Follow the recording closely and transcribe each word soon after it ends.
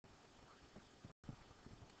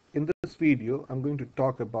In this video, I'm going to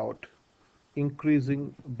talk about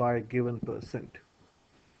increasing by a given percent.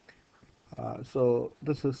 So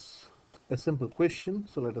this is a simple question.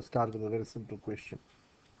 So let us start with a very simple question.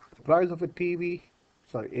 The price of a T-shirt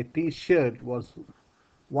was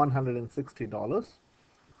 $160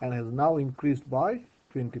 and has now increased by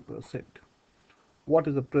 20%. What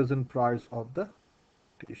is the present price of the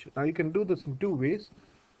T-shirt? Now you can do this in two ways.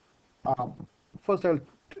 First, I'll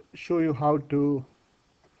show you how to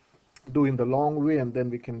do in the long way, and then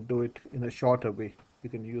we can do it in a shorter way. You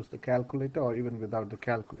can use the calculator or even without the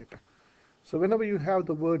calculator. So whenever you have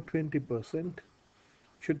the word 20%, you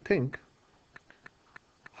should think,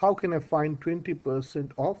 how can I find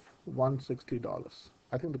 20% of $160?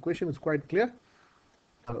 I think the question is quite clear.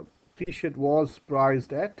 The T-shirt was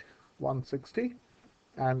priced at 160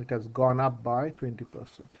 and it has gone up by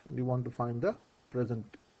 20%. You want to find the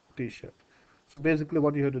present T-shirt. So basically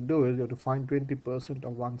what you have to do is you have to find 20%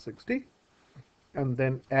 of 160 and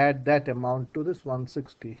then add that amount to this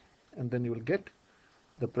 160, and then you will get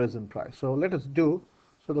the present price. So let us do.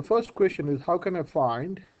 So the first question is, how can I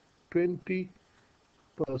find 20%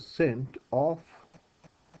 of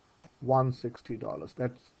 $160?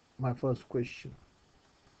 That's my first question.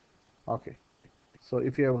 Okay. So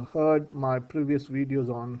if you have heard my previous videos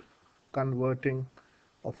on converting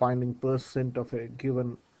or finding percent of a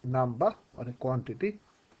given number or a quantity,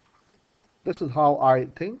 this is how I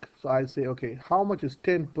think. So I say, okay, how much is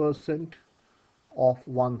 10% of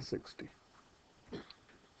 160?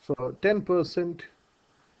 So 10%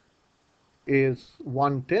 is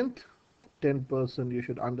 1/10. 10% you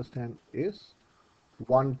should understand is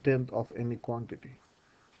 1/10 of any quantity.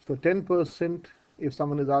 So 10%, if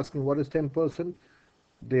someone is asking what is 10%,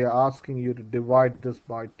 they are asking you to divide this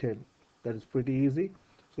by 10. That is pretty easy.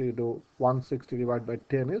 So you do 160 divided by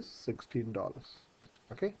 10 is $16.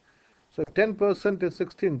 Okay. So if 10% is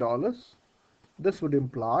 $16, this would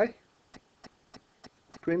imply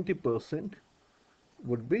 20%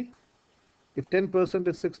 would be, if 10%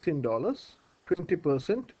 is $16,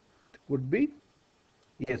 20% would be,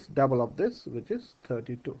 yes, double of this, which is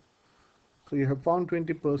 32. So you have found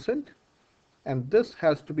 20%, and this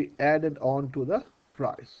has to be added on to the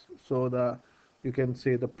price. So you can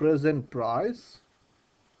say the present price,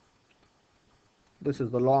 this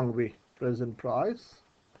is the long way, present price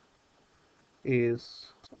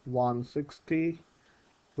is 160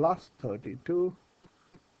 plus 32,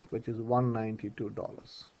 which is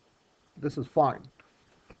 $192. This is fine,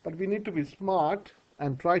 but we need to be smart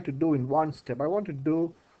and try to do in one step. I want to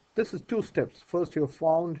do, this is two steps. First you have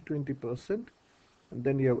found 20%, and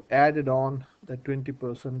then you have added on the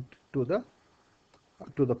 20% to the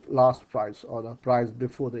last price, or the price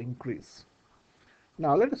before the increase.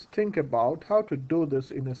 Now let us think about how to do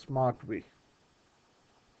this in a smart way.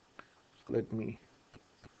 So let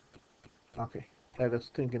us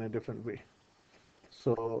think in a different way.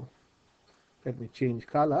 So let me change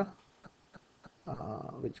color.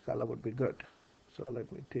 Which color would be good? So let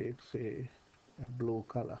me take, say, a blue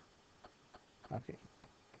color. Okay.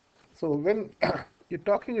 So when you're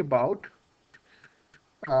talking about,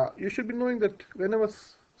 you should be knowing that whenever,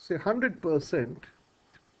 say, 100%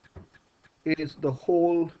 is the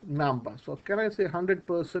whole number. So can I say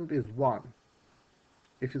 100% is 1?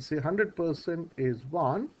 If you say 100% is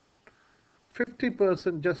 1,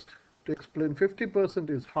 50%, just to explain, 50%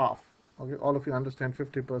 is half. Okay, all of you understand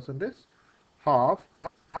 50% is half,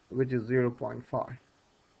 which is 0.5.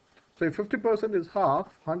 So if 50% is half,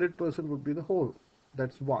 100% would be the whole.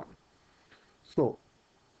 That's 1. So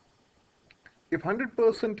if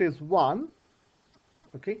 100% is 1,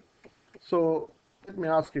 okay, so let me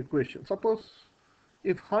ask you a question. Suppose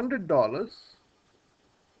if $100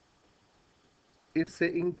 is,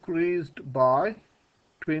 say, increased by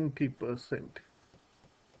 20%.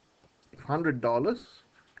 If $100,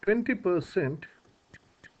 20%,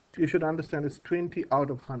 you should understand, is 20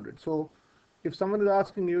 out of 100. So if someone is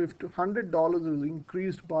asking you if $100 is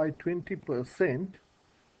increased by 20%,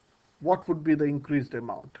 what would be the increased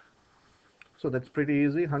amount? So that's pretty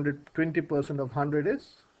easy. 20% of 100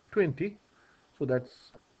 is 20. So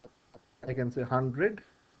that's, I can say 100.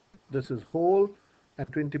 This is whole, and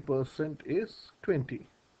 20% is 20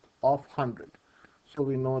 of 100. So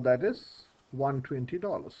we know that is $120.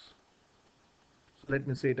 So let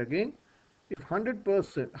me say it again. If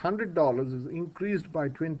 $100 is increased by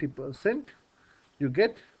 20%, you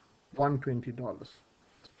get $120.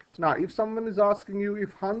 Now, if someone is asking you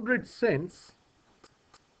if 100 cents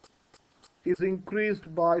is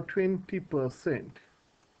increased by 20%,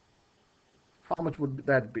 how much would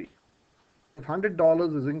that be? If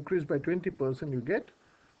 $100 is increased by 20%, you get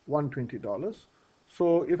 $120.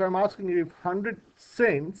 So if I'm asking you if 100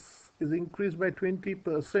 cents is increased by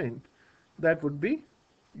 20%, that would be,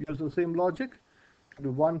 use the same logic, it would be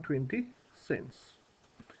 120 cents.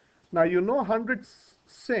 Now you know 100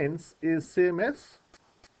 cents is same as,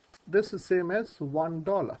 this is same as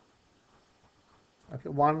 $1. Okay,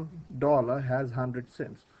 $1 has 100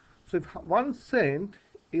 cents. So if 1 cent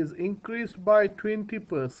is increased by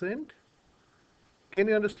 20%, can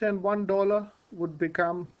you understand $1 would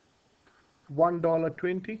become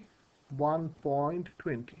 $1.20,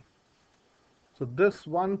 1.20. So this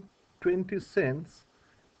 120 cents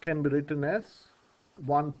can be written as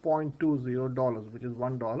 $1.20, which is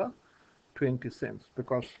 $1.20,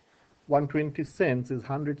 because 120 cents is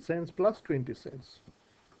 100 cents plus 20 cents.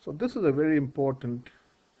 So this is a very important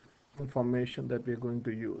information that we are going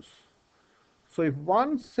to use. So if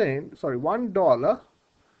 $1,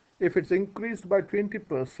 if it's increased by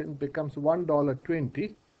 20%, becomes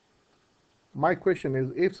 $1.20. My question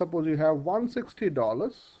is, if suppose you have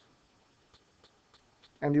 $160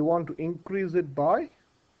 and you want to increase it by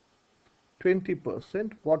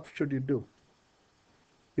 20%, what should you do?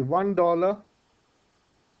 If $1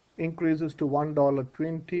 increases to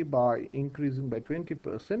 $1.20 by increasing by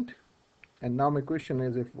 20%, and now my question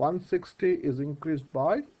is, if 160 is increased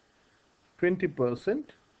by 20%,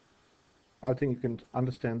 I think you can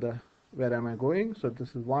understand where am I going. So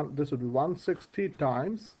this would be 160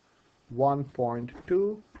 times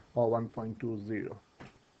 1.2 or 1.20.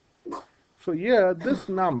 So here this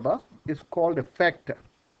number is called a factor.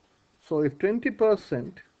 So if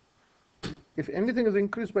 20%, if anything is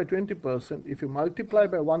increased by 20%, if you multiply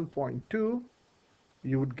by 1.2,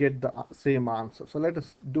 you would get the same answer. So let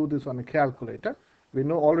us do this on a calculator. We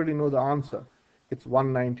already know the answer. It's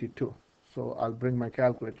 192. So I'll bring my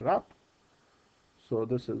calculator up. So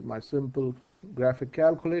this is my simple graphic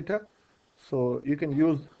calculator. So you can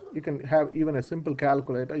have even a simple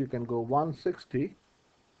calculator. You can go 160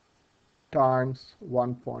 times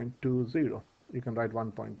 1.20. You can write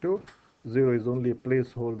 1.2. 0 is only a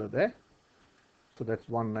placeholder there. So that's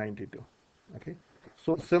 192. Okay.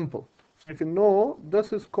 So simple. So if you know,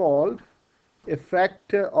 this is called a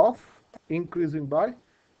factor of increasing by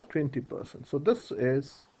 20%. So this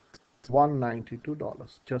is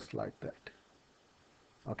 $192, just like that.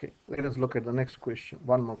 Okay, let us look at the next question.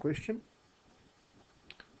 One more question.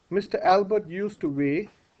 Mr. Albert used to weigh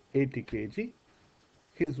 80 kg.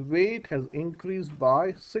 His weight has increased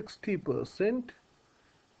by 60%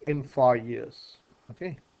 in 5 years.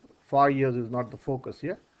 Okay, 5 years is not the focus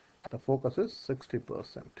here. The focus is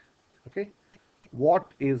 60%. Okay,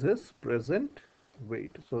 what is his present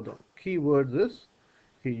weight? So the key words is,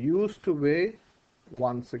 he used to weigh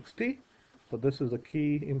 160. So this is the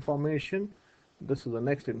key information. This is the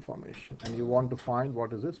next information, and you want to find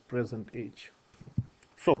what is his present age.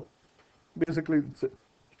 So basically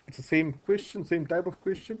it's the same question, same type of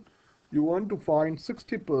question. You want to find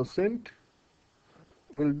 60%.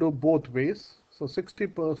 We'll do both ways. So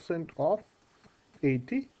 60% of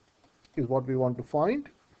 80 is what we want to find.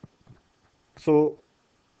 So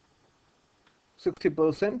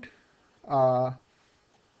 60%,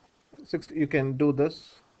 60, you can do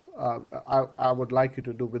this. I would like you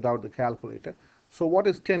to do without the calculator. So what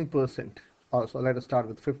is 10%? So let us start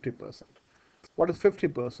with 50%. What is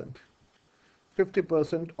 50%?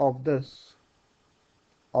 50% of this,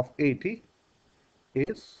 of 80,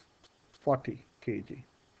 is 40 kg.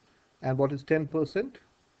 And what is 10%?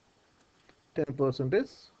 10%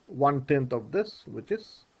 is 1/10 of this, which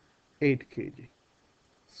is 8 kg.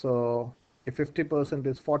 So if 50%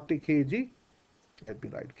 is 40 kg, let me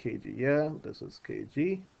write kg here. This is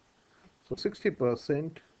kg. So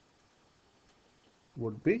 60%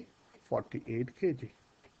 would be 48 kg.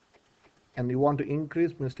 And you want to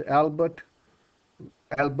increase Mr.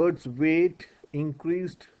 Albert's weight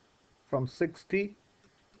increased from 60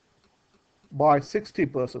 by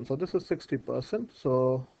 60%. So this is 60%.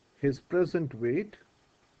 So his present weight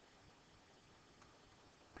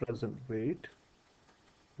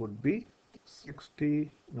would be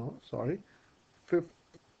 60, no, sorry,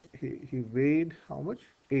 he weighed how much?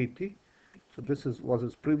 80. So this was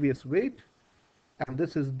his previous weight, and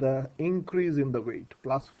this is the increase in the weight,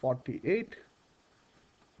 plus 48,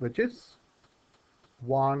 which is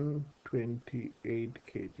 128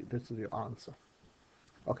 kg. This is your answer.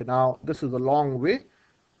 Okay, now this is a long way,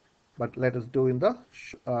 but let us do in the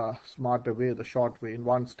smarter way, the short way, in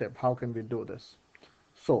one step. How can we do this?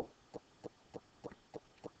 So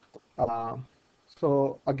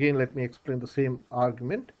again, let me explain the same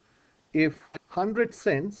argument. If 100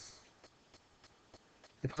 cents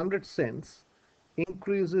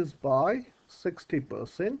increases by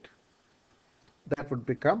 60%, that would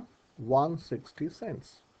become 160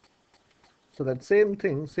 cents. So that same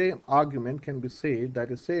thing, same argument can be said,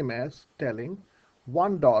 that is same as telling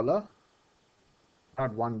 $1, not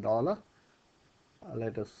 $1.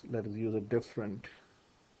 Let us use a different.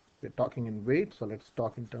 We're talking in weight, so let's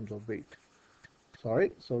talk in terms of weight.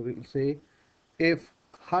 Sorry, so we'll say if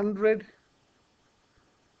 100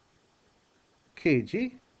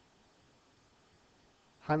 kg,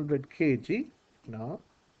 100 kg, no,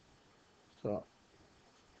 so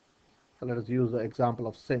let us use the example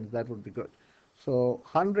of cents, that would be good. So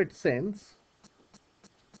 100 cents,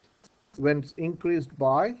 when it's increased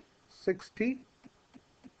by 60%,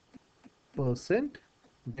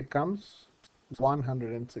 becomes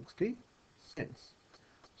 160 cents.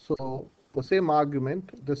 So the same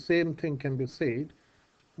argument, the same thing can be said,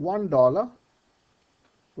 $1,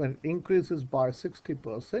 when it increases by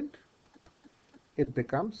 60%, it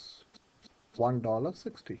becomes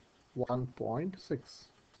 $1.60, 1.6.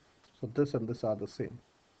 So this and this are the same.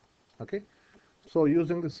 Okay. So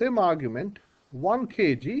using the same argument, 1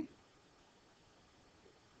 kg,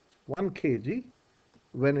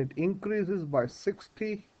 when it increases by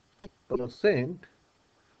 60%,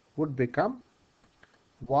 would become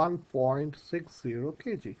 1.60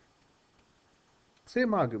 kg.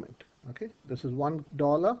 Same argument. Okay, this is $1,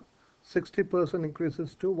 60%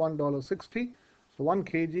 increases to $1.60. So 1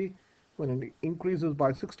 kg, when it increases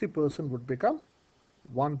by 60%, would become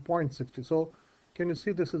 1.60. So can you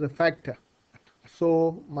see this is a factor?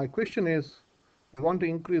 So my question is, I want to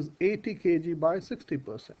increase 80 kg by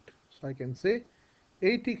 60%. So I can say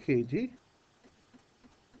 80 kg,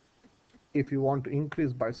 if you want to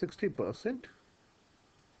increase by 60%,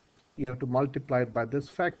 you have to multiply it by this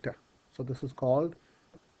factor. So this is called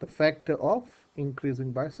the factor of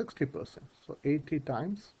increasing by 60%. So 80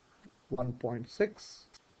 times 1.6,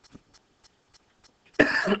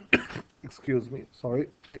 excuse me, sorry,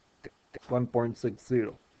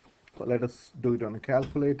 1.60. So let us do it on a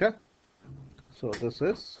calculator. So this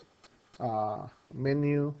is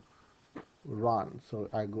menu run. So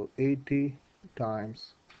I go 80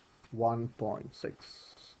 times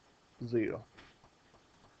 1.60.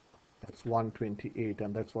 That's 128,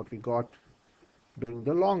 and that's what we got doing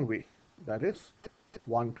the long way. That is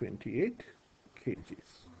 128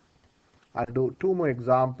 kgs. I'll do 2 more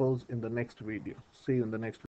examples in the next video. See you in the next video.